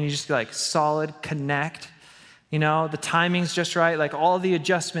walking, and you just like solid connect. You know, the timing's just right. Like all the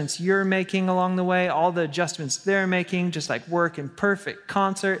adjustments you're making along the way, all the adjustments they're making, just like work in perfect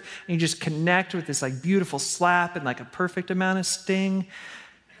concert. And you just connect with this like beautiful slap and like a perfect amount of sting.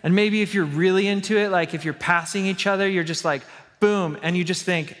 And maybe if you're really into it, like if you're passing each other, you're just like, boom. And you just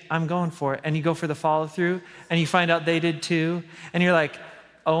think, I'm going for it. And you go for the follow through and you find out they did too. And you're like,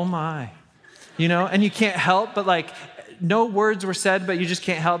 oh my, you know, and you can't help but like, no words were said, but you just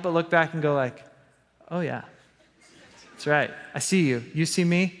can't help but look back and go like, oh yeah. That's right. I see you. You see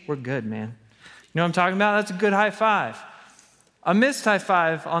me? We're good, man. You know what I'm talking about? That's a good high five. A missed high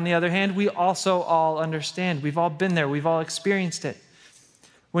five, on the other hand, we also all understand. We've all been there. We've all experienced it.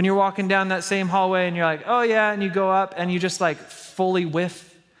 When you're walking down that same hallway and you're like, oh yeah, and you go up and you just like fully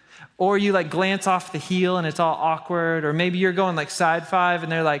whiff, or you like glance off the heel and it's all awkward, or maybe you're going like side five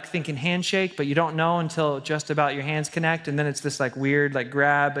and they're like thinking handshake, but you don't know until just about your hands connect, and then it's this like weird like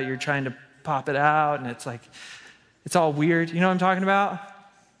grab, but you're trying to pop it out, and it's like, it's all weird. You know what I'm talking about?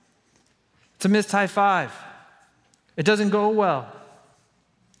 It's a missed high five. It doesn't go well.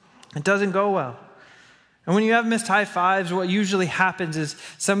 It doesn't go well. And when you have missed high fives, what usually happens is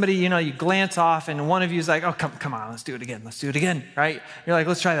somebody, you know, you glance off and one of you is like, oh, come on, let's do it again. Let's do it again, right? You're like,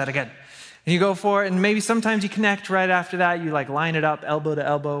 let's try that again. And you go for it, and maybe sometimes you connect right after that. You like line it up, elbow to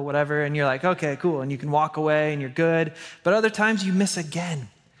elbow, whatever, and you're like, okay, cool. And you can walk away and you're good. But other times you miss again.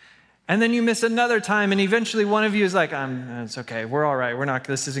 And then you miss another time, and eventually one of you is like, it's okay, we're all right,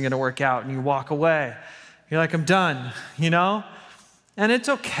 this isn't gonna work out, and you walk away. You're like, I'm done, you know? And it's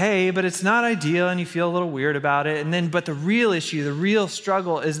okay, but it's not ideal, and you feel a little weird about it. But the real issue, the real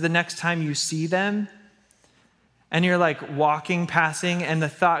struggle is the next time you see them, and you're like walking, passing, and the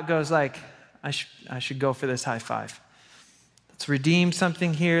thought goes like, I should go for this high five. Let's redeem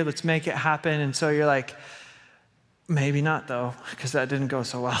something here, let's make it happen. And so you're like, maybe not though, because that didn't go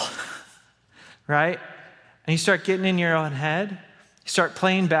so well. Right? And you start getting in your own head. You start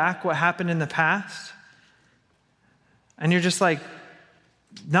playing back what happened in the past. And you're just like,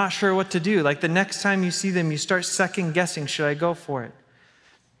 not sure what to do. Like the next time you see them, you start second guessing, should I go for it?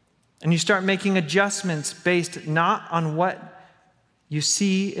 And you start making adjustments based not on what you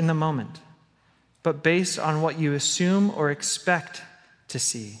see in the moment, but based on what you assume or expect to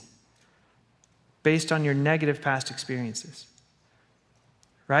see, based on your negative past experiences.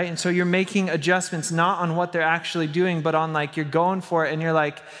 Right? And so you're making adjustments not on what they're actually doing, but on like you're going for it, and you're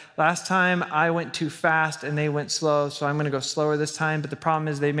like, last time I went too fast and they went slow, so I'm going to go slower this time. But the problem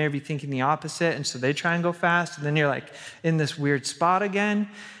is they may be thinking the opposite, and so they try and go fast, and then you're like in this weird spot again,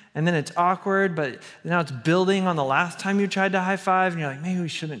 and then it's awkward, but now it's building on the last time you tried to high five, and you're like, maybe we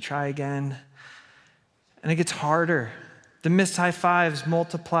shouldn't try again. And it gets harder. The missed high fives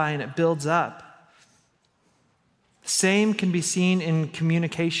multiply and it builds up. Same can be seen in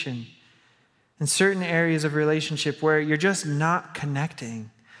communication, in certain areas of relationship where you're just not connecting.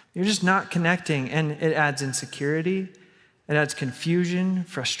 You're just not connecting, and it adds insecurity, it adds confusion,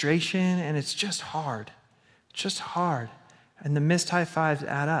 frustration, and it's just hard. It's just hard. And the missed high fives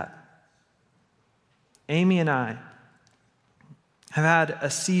add up. Amy and I have had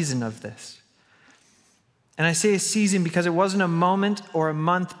a season of this. And I say a season because it wasn't a moment or a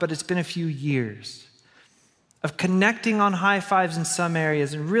month, but it's been a few years of connecting on high fives in some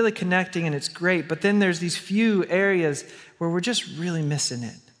areas and really connecting, and it's great. But then there's these few areas where we're just really missing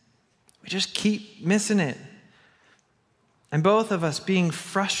it. We just keep missing it. And both of us being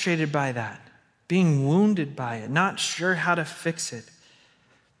frustrated by that, being wounded by it, not sure how to fix it.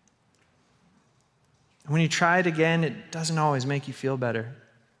 And when you try it again, it doesn't always make you feel better.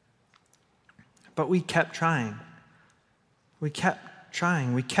 But we kept trying. We kept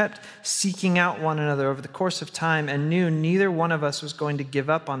trying. We kept seeking out one another over the course of time and knew neither one of us was going to give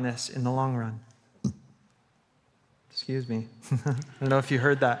up on this in the long run. Excuse me. I don't know if you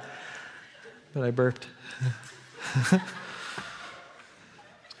heard that, but I burped.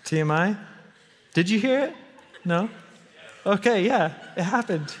 TMI? Did you hear it? No? Okay, yeah, it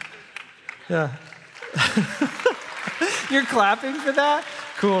happened. Yeah. You're clapping for that?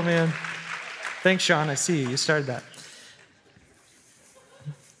 Cool, man. Thanks, Sean. I see you. You started that.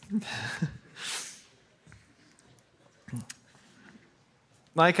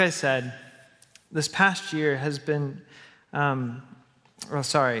 Like I said, this past year has been,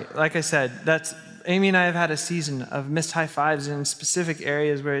 like I said, Amy and I have had a season of missed high fives in specific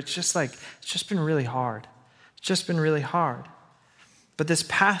areas where it's just been really hard. It's just been really hard. But this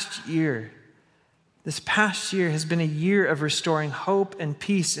past year has been a year of restoring hope and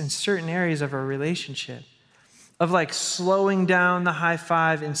peace in certain areas of our relationship, of slowing down the high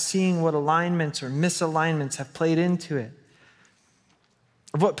five and seeing what alignments or misalignments have played into it,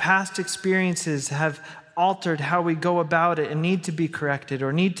 of what past experiences have altered how we go about it and need to be corrected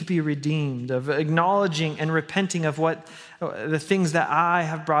or need to be redeemed, of acknowledging and repenting of what the things that I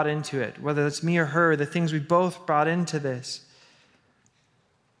have brought into it, whether it's me or her, the things we both brought into this.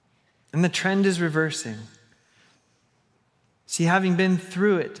 And the trend is reversing. See, having been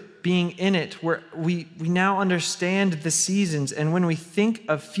through it, being in it, we now understand the seasons. And when we think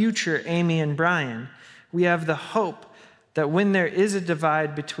of future Amy and Brian, we have the hope that when there is a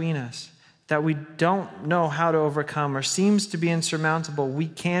divide between us that we don't know how to overcome or seems to be insurmountable, we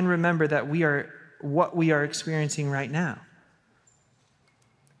can remember that we are what we are experiencing right now,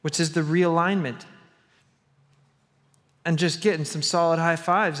 which is the realignment and just getting some solid high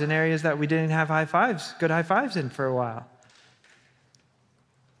fives in areas that we didn't have good high fives in for a while.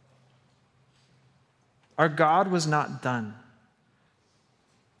 Our God was not done.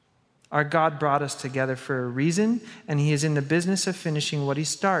 Our God brought us together for a reason, and he is in the business of finishing what he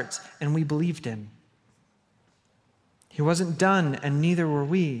starts, and we believed him. He wasn't done, and neither were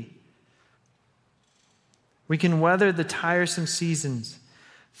we. We can weather the tiresome seasons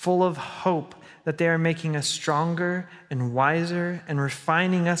full of hope that they are making us stronger and wiser and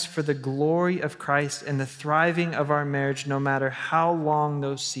refining us for the glory of Christ and the thriving of our marriage, no matter how long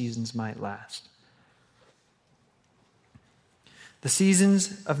those seasons might last. The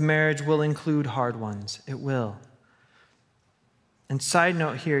seasons of marriage will include hard ones. It will. And side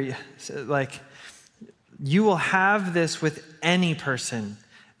note here, you will have this with any person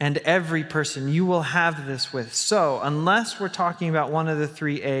and every person you will have this with. So, unless we're talking about one of the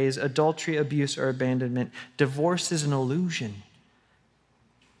 3 A's, adultery, abuse, or abandonment, divorce is an illusion.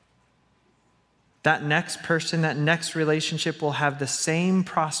 That next person, that next relationship will have the same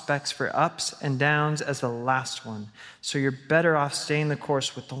prospects for ups and downs as the last one. So you're better off staying the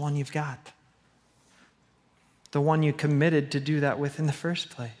course with the one you've got. The one you committed to do that with in the first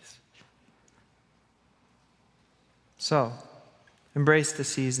place. So, embrace the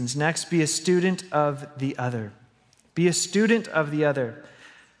seasons. Next, be a student of the other. Be a student of the other.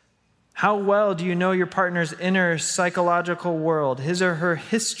 How well do you know your partner's inner psychological world, his or her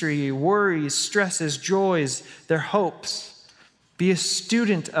history, worries, stresses, joys, their hopes? Be a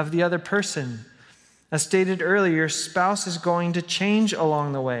student of the other person. As stated earlier, your spouse is going to change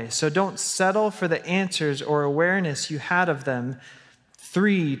along the way, so don't settle for the answers or awareness you had of them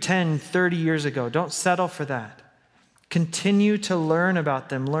 3, 10, 30 years ago. Don't settle for that. Continue to learn about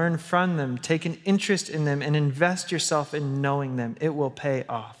them, learn from them, take an interest in them, and invest yourself in knowing them. It will pay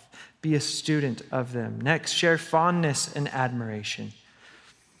off. Be a student of them. Next, share fondness and admiration.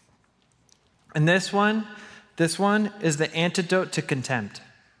 And this one is the antidote to contempt.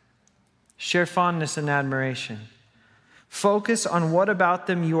 Share fondness and admiration. Focus on what about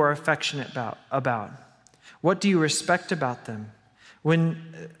them you are affectionate about. What do you respect about them? When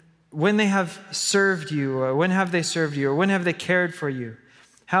they have served you, or when have they served you, or when have they cared for you?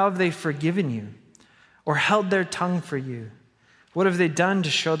 How have they forgiven you, or held their tongue for you? What have they done to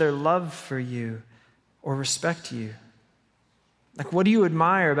show their love for you or respect you? What do you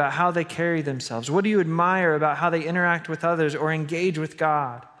admire about how they carry themselves? What do you admire about how they interact with others or engage with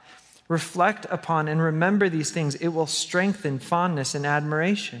God? Reflect upon and remember these things. It will strengthen fondness and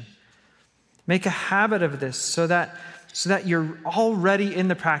admiration. Make a habit of this so that you're already in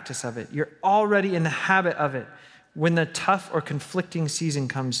the practice of it. You're already in the habit of it when the tough or conflicting season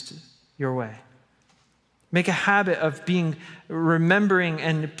comes your way. Make a habit of remembering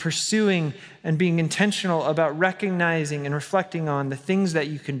and pursuing and being intentional about recognizing and reflecting on the things that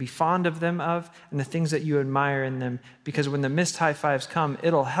you can be fond of them of and the things that you admire in them, because when the missed high fives come,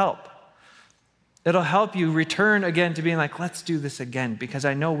 it'll help. It'll help you return again to being like, let's do this again, because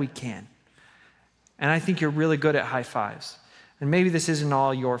I know we can. And I think you're really good at high fives. And maybe this isn't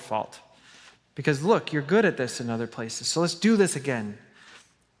all your fault. Because look, you're good at this in other places. So let's do this again.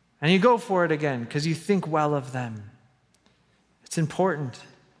 And you go for it again because you think well of them. It's important.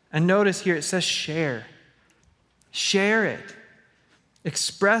 And notice here it says share. Share it.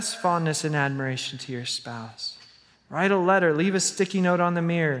 Express fondness and admiration to your spouse. Write a letter. Leave a sticky note on the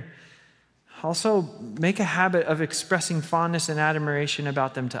mirror. Also, make a habit of expressing fondness and admiration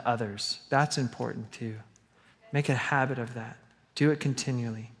about them to others. That's important too. Make a habit of that. Do it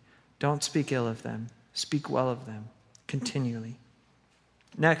continually. Don't speak ill of them. Speak well of them continually.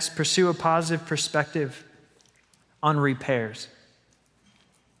 Next, pursue a positive perspective on repairs.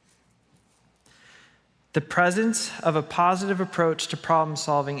 The presence of a positive approach to problem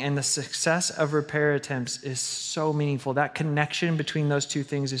solving and the success of repair attempts is so meaningful. That connection between those two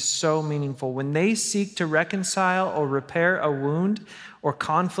things is so meaningful. When they seek to reconcile or repair a wound or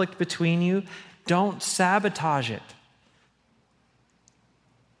conflict between you, don't sabotage it.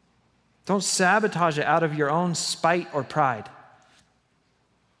 Don't sabotage it out of your own spite or pride.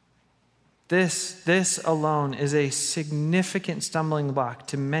 This alone is a significant stumbling block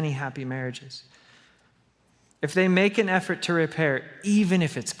to many happy marriages. If they make an effort to repair, even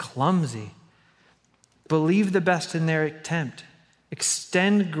if it's clumsy, believe the best in their attempt.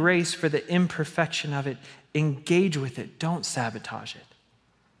 Extend grace for the imperfection of it. Engage with it. Don't sabotage it.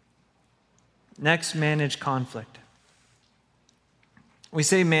 Next, manage conflict. We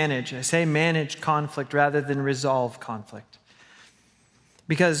say manage. I say manage conflict rather than resolve conflict.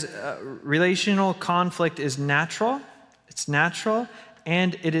 Because relational conflict is natural. It's natural.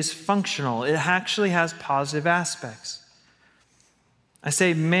 And it is functional. It actually has positive aspects. I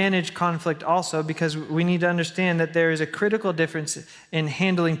say manage conflict also because we need to understand that there is a critical difference in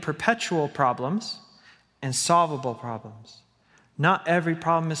handling perpetual problems and solvable problems. Not every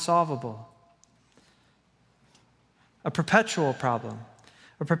problem is solvable. A perpetual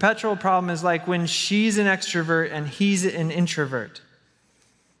problem is like when she's an extrovert and he's an introvert.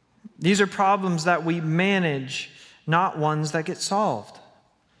 These are problems that we manage, not ones that get solved.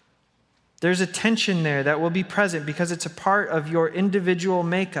 There's a tension there that will be present because it's a part of your individual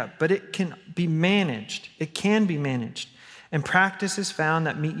makeup, but it can be managed. It can be managed. And practices found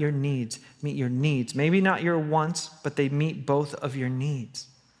that meet your needs. Maybe not your wants, but they meet both of your needs.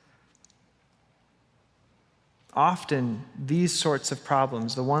 Often, these sorts of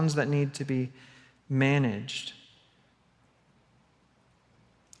problems, the ones that need to be managed,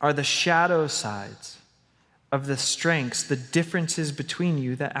 are the shadow sides of the strengths, the differences between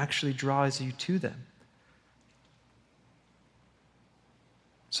you that actually draws you to them.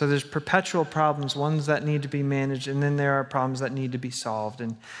 So there's perpetual problems, ones that need to be managed, and then there are problems that need to be solved.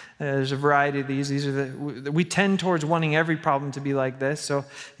 And there's a variety of these. We tend towards wanting every problem to be like this. So,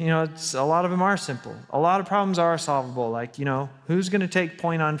 a lot of them are simple. A lot of problems are solvable. Like, who's going to take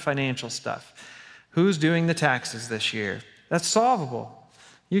point on financial stuff? Who's doing the taxes this year? That's solvable.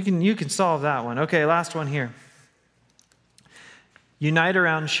 You can solve that one. Okay, last one here. Unite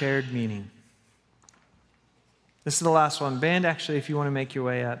around shared meaning. This is the last one. Band, actually, if you want to make your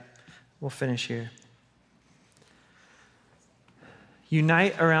way up, we'll finish here.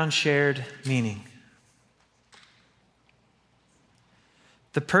 Unite around shared meaning.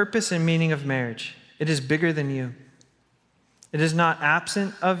 The purpose and meaning of marriage, it is bigger than you. It is not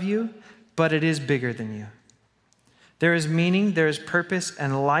absent of you, but it is bigger than you. There is meaning, there is purpose,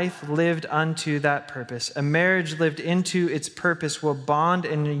 and life lived unto that purpose. A marriage lived into its purpose will bond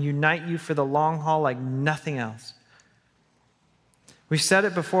and unite you for the long haul like nothing else. We've said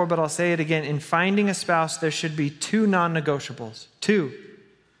it before, but I'll say it again. In finding a spouse, there should be two non-negotiables. 2.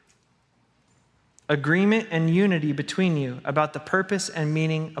 Agreement and unity between you about the purpose and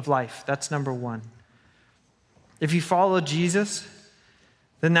meaning of life. That's number 1. If you follow Jesus,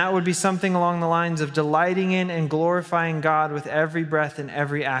 then that would be something along the lines of delighting in and glorifying God with every breath and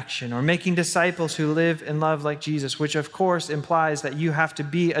every action, or making disciples who live and love like Jesus, which of course implies that you have to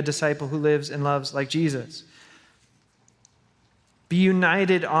be a disciple who lives and loves like Jesus. Be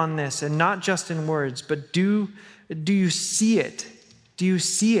united on this, and not just in words, but do you see it? Do you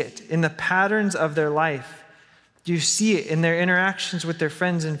see it in the patterns of their life? Do you see it in their interactions with their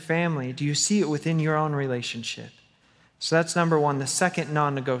friends and family? Do you see it within your own relationship? So that's number 1. The second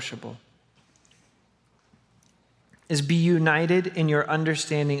non-negotiable is be united in your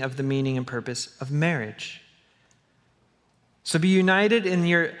understanding of the meaning and purpose of marriage. So be united in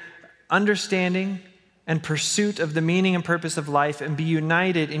your understanding and pursuit of the meaning and purpose of life, and be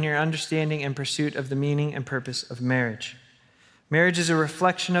united in your understanding and pursuit of the meaning and purpose of marriage. Marriage is a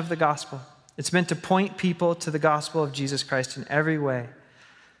reflection of the gospel. It's meant to point people to the gospel of Jesus Christ in every way.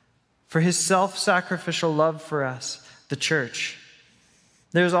 For his self-sacrificial love for us, the church.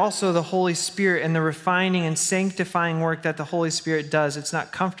 There's also the Holy Spirit and the refining and sanctifying work that the Holy Spirit does. It's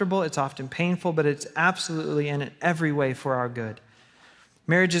not comfortable, it's often painful, but it's absolutely and in every way for our good.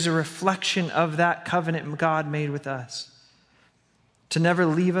 Marriage is a reflection of that covenant God made with us, to never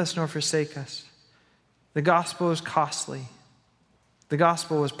leave us nor forsake us. The gospel is costly. The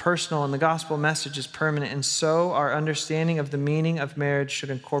gospel was personal, and the gospel message is permanent, and so our understanding of the meaning of marriage should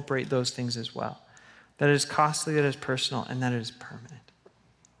incorporate those things as well. That it is costly, that it is personal, and that it is permanent.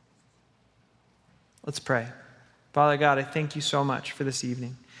 Let's pray. Father God, I thank you so much for this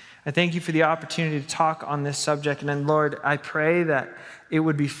evening. I thank you for the opportunity to talk on this subject, and then, Lord, I pray that it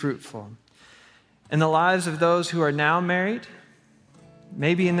would be fruitful in the lives of those who are now married,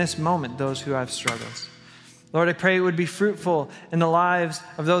 maybe in this moment, those who have struggles. Lord, I pray it would be fruitful in the lives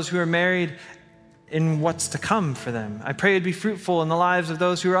of those who are married in what's to come for them. I pray it'd be fruitful in the lives of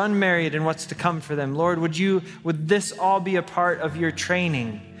those who are unmarried and what's to come for them. Lord, would this all be a part of your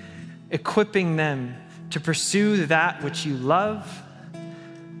training, equipping them to pursue that which you love,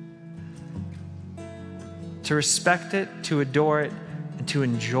 to respect it, to adore it, and to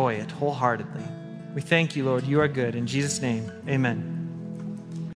enjoy it wholeheartedly. We thank you, Lord. You are good. In Jesus' name, amen.